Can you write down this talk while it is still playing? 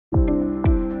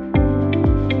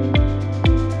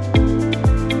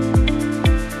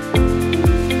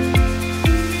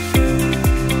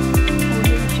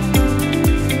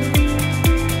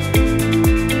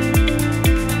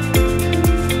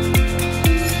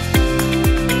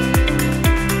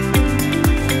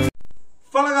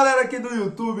aqui do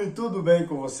YouTube, tudo bem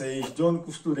com vocês? Johnny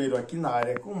Costureiro aqui na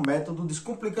área com o método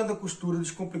Descomplicando a Costura,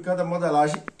 Descomplicando a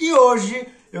Modelagem. E hoje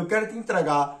eu quero te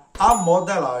entregar a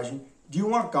modelagem de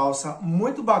uma calça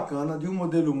muito bacana, de um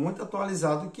modelo muito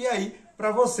atualizado, que é aí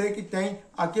para você que tem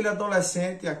aquele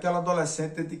adolescente, aquela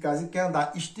adolescente dentro de casa e quer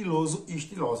andar estiloso e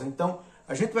estilosa. Então,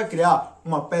 a gente vai criar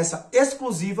uma peça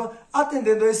exclusiva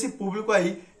atendendo a esse público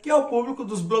aí, que é o público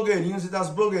dos blogueirinhos e das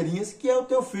blogueirinhas, que é o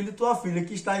teu filho e tua filha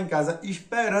que está em casa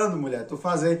esperando, mulher, tu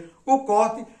fazer o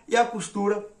corte e a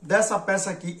costura dessa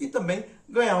peça aqui e também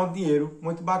ganhar um dinheiro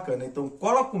muito bacana. Então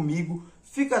cola comigo,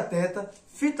 fica atenta,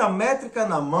 fita métrica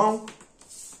na mão,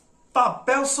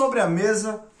 papel sobre a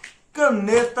mesa,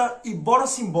 caneta e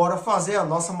bora-se embora fazer a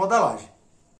nossa modelagem.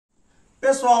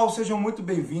 Pessoal, sejam muito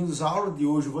bem-vindos. A aula de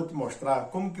hoje eu vou te mostrar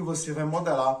como que você vai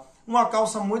modelar uma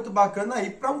calça muito bacana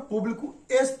aí para um público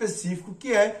específico,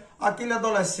 que é aquele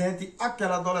adolescente,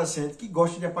 aquela adolescente que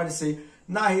gosta de aparecer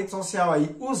na rede social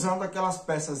aí, usando aquelas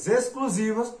peças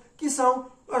exclusivas que são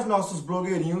os nossos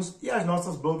blogueirinhos e as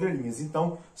nossas blogueirinhas.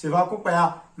 Então, você vai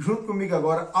acompanhar junto comigo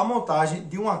agora a montagem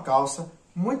de uma calça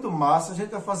muito massa. A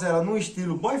gente vai fazer ela no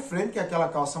estilo boyfriend, que é aquela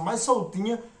calça mais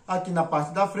soltinha aqui na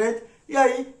parte da frente. E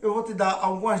aí, eu vou te dar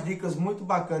algumas dicas muito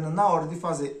bacanas na hora de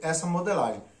fazer essa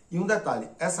modelagem. E um detalhe,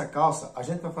 essa calça, a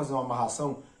gente vai fazer uma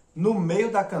amarração no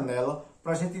meio da canela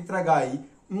para a gente entregar aí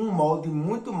um molde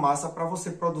muito massa para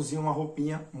você produzir uma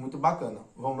roupinha muito bacana.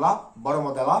 Vamos lá? Bora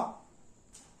modelar?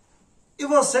 E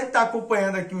você que está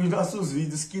acompanhando aqui os nossos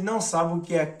vídeos, que não sabe o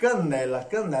que é canela.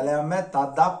 Canela é a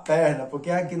metade da perna, porque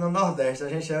aqui no Nordeste a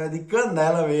gente chama de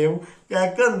canela mesmo, que é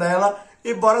canela.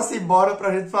 E bora-se embora para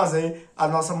a gente fazer a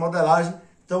nossa modelagem.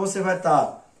 Então você vai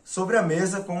estar sobre a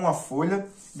mesa com uma folha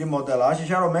de modelagem.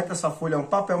 Geralmente essa folha é um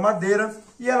papel madeira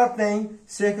e ela tem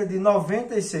cerca de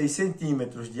 96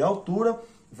 centímetros de altura.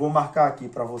 Vou marcar aqui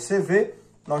para você ver.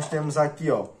 Nós temos aqui,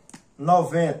 ó,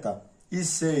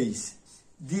 96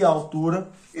 de altura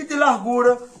e de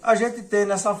largura a gente tem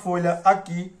nessa folha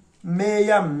aqui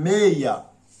 66.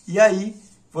 E aí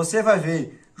você vai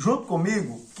ver junto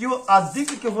comigo que a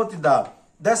dica que eu vou te dar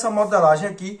dessa modelagem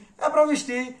aqui é para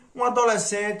vestir um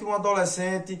adolescente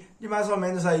de mais ou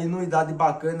menos aí numa idade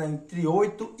bacana, entre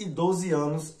 8 e 12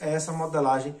 anos, é essa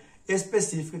modelagem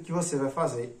específica que você vai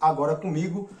fazer agora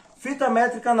comigo. Fita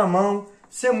métrica na mão,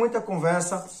 sem muita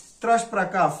conversa, traz para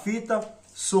cá a fita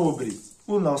sobre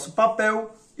o nosso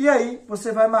papel e aí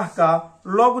você vai marcar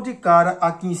logo de cara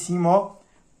aqui em cima, ó,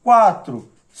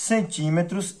 4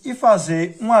 centímetros e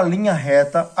fazer uma linha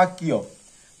reta aqui, ó,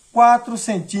 4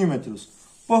 centímetros.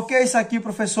 Por que isso aqui,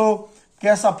 professor? Que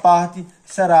essa parte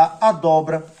será a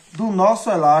dobra do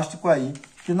nosso elástico aí,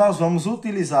 que nós vamos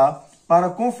utilizar para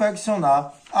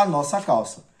confeccionar a nossa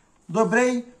calça.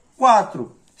 Dobrei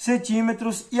 4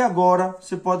 centímetros e agora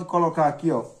você pode colocar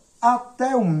aqui, ó,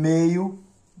 até o meio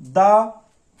da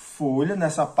folha,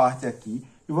 nessa parte aqui,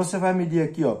 e você vai medir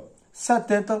aqui, ó,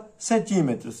 70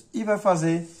 centímetros e vai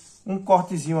fazer um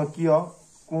cortezinho aqui, ó,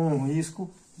 com um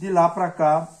risco de lá para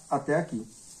cá até aqui.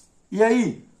 E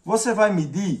aí, você vai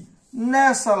medir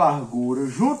nessa largura,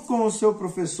 junto com o seu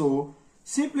professor,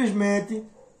 simplesmente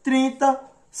 30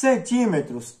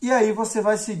 centímetros. E aí você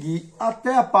vai seguir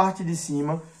até a parte de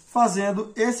cima,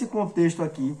 fazendo esse contexto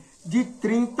aqui de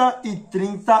 30 e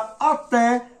 30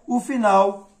 até o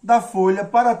final da folha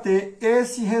para ter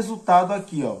esse resultado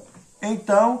aqui, ó.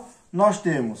 Então, nós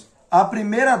temos a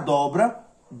primeira dobra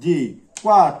de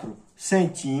 4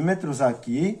 centímetros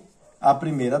aqui, a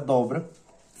primeira dobra.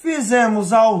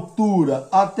 Fizemos a altura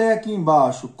até aqui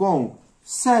embaixo com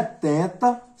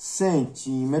 70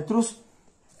 centímetros.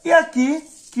 E aqui,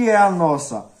 que é a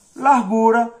nossa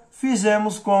largura,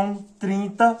 fizemos com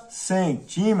 30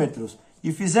 centímetros.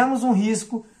 E fizemos um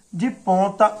risco de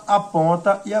ponta a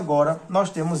ponta. E agora nós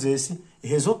temos esse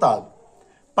resultado.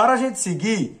 Para a gente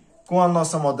seguir com a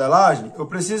nossa modelagem, eu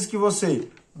preciso que você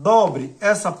dobre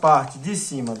essa parte de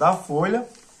cima da folha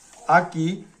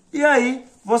aqui. E aí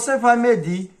você vai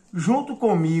medir junto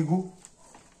comigo,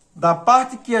 da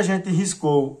parte que a gente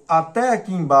riscou até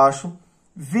aqui embaixo,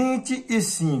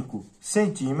 25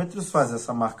 centímetros, faz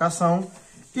essa marcação.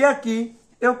 E aqui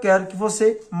eu quero que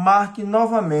você marque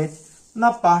novamente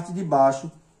na parte de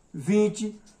baixo,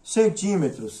 20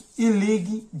 centímetros. E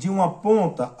ligue de uma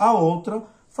ponta a outra,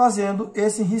 fazendo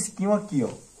esse risquinho aqui, ó.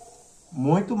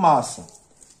 Muito massa.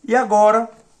 E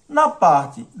agora, na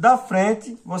parte da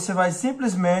frente, você vai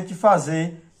simplesmente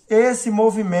fazer esse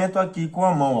movimento aqui com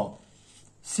a mão, ó.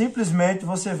 Simplesmente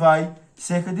você vai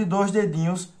cerca de 2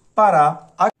 dedinhos parar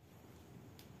aqui.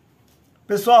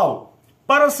 Pessoal,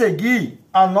 para seguir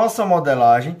a nossa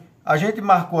modelagem, a gente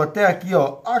marcou até aqui,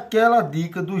 ó, aquela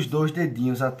dica dos 2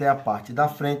 dedinhos até a parte da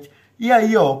frente. E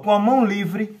aí, ó, com a mão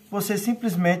livre, você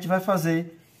simplesmente vai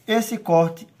fazer esse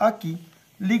corte aqui,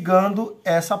 ligando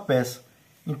essa peça.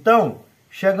 Então,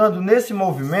 chegando nesse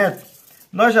movimento,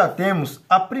 nós já temos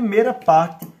a primeira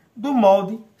parte do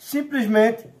molde,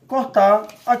 simplesmente cortar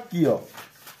aqui, ó.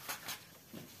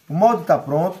 O molde está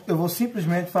pronto, eu vou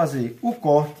simplesmente fazer o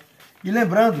corte. E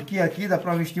lembrando que aqui dá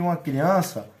para vestir uma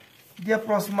criança de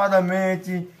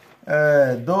aproximadamente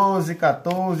 12,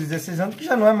 14, 16 anos, que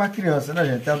já não é mais criança, né,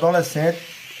 gente? É adolescente,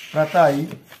 para estar aí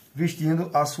vestindo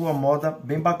a sua moda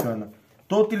bem bacana.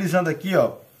 Estou utilizando aqui,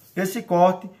 ó, esse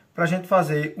corte para a gente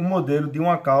fazer um modelo de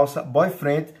uma calça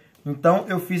boyfriend. Então,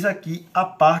 eu fiz aqui a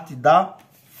parte da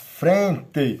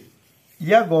frente.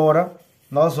 E agora,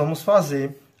 nós vamos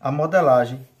fazer a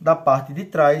modelagem da parte de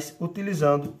trás,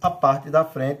 utilizando a parte da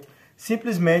frente,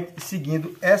 simplesmente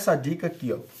seguindo essa dica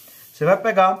aqui, ó. Você vai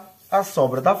pegar a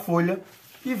sobra da folha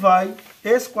e vai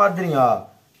esquadrinhar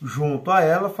junto a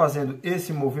ela, fazendo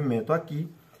esse movimento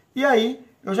aqui. E aí,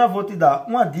 eu já vou te dar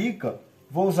uma dica.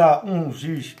 Vou usar um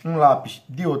giz, um lápis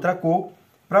de outra cor,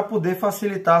 para poder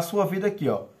facilitar a sua vida aqui,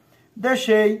 ó.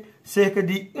 Deixei cerca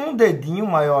de um dedinho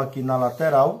maior aqui na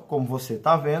lateral, como você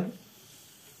está vendo.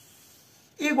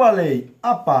 Igualei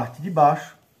a parte de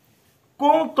baixo.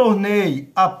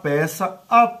 Contornei a peça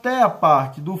até a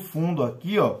parte do fundo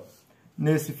aqui, ó.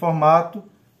 Nesse formato.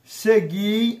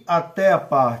 Segui até a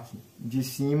parte de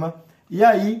cima. E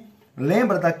aí,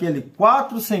 lembra daquele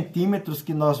 4 centímetros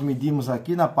que nós medimos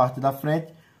aqui na parte da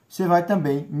frente? Você vai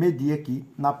também medir aqui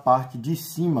na parte de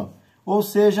cima. Ou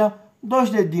seja,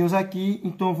 2 dedinhos aqui,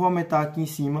 então eu vou aumentar aqui em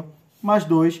cima, mais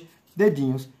 2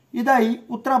 dedinhos. E daí,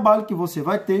 o trabalho que você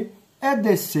vai ter é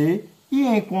descer e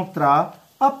encontrar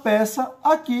a peça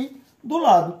aqui do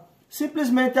lado.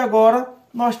 Simplesmente agora,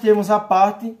 nós temos a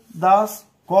parte das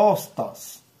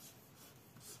costas.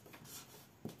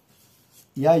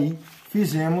 E aí,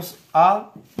 fizemos a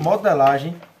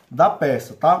modelagem da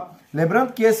peça, tá?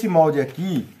 Lembrando que esse molde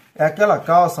aqui é aquela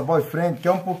calça boyfriend que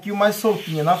é um pouquinho mais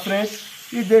soltinha na frente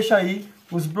e deixa aí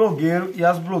os blogueiros e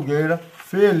as blogueiras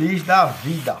felizes da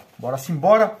vida. Bora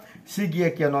simbora seguir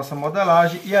aqui a nossa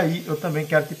modelagem e aí eu também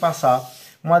quero te passar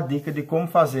uma dica de como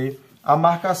fazer a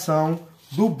marcação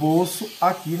do bolso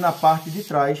aqui na parte de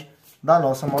trás da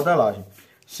nossa modelagem.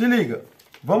 Se liga,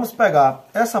 vamos pegar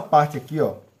essa parte aqui,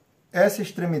 ó, essa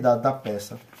extremidade da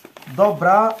peça,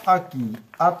 dobrar aqui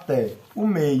até o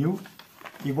meio,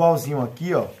 igualzinho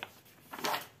aqui, ó.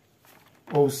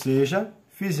 Ou seja,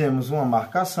 fizemos uma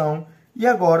marcação e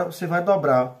agora você vai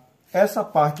dobrar essa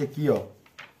parte aqui, ó,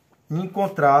 e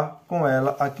encontrar com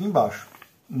ela aqui embaixo,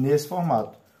 nesse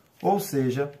formato. Ou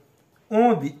seja,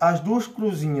 onde as duas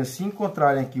cruzinhas se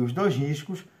encontrarem aqui, os dois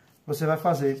riscos, você vai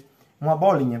fazer uma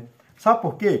bolinha. Sabe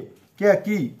por quê? Que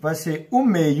aqui vai ser o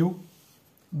meio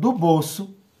do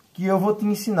bolso que eu vou te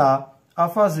ensinar a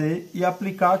fazer e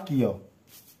aplicar aqui, ó,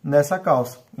 nessa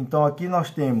calça. Então aqui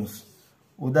nós temos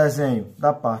o desenho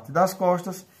da parte das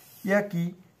costas e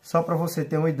aqui, só para você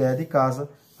ter uma ideia de casa,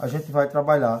 a gente vai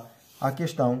trabalhar a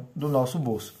questão do nosso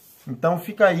bolso. Então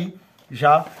fica aí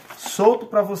já solto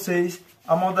para vocês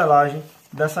a modelagem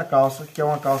dessa calça, que é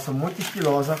uma calça muito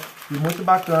estilosa e muito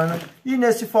bacana. E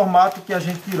nesse formato que a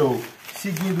gente tirou,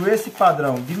 seguindo esse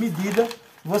padrão de medida,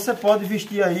 você pode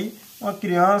vestir aí uma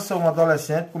criança ou um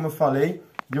adolescente, como eu falei,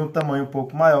 de um tamanho um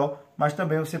pouco maior, mas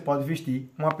também você pode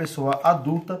vestir uma pessoa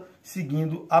adulta,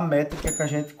 seguindo a métrica que a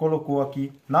gente colocou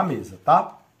aqui na mesa,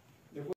 tá?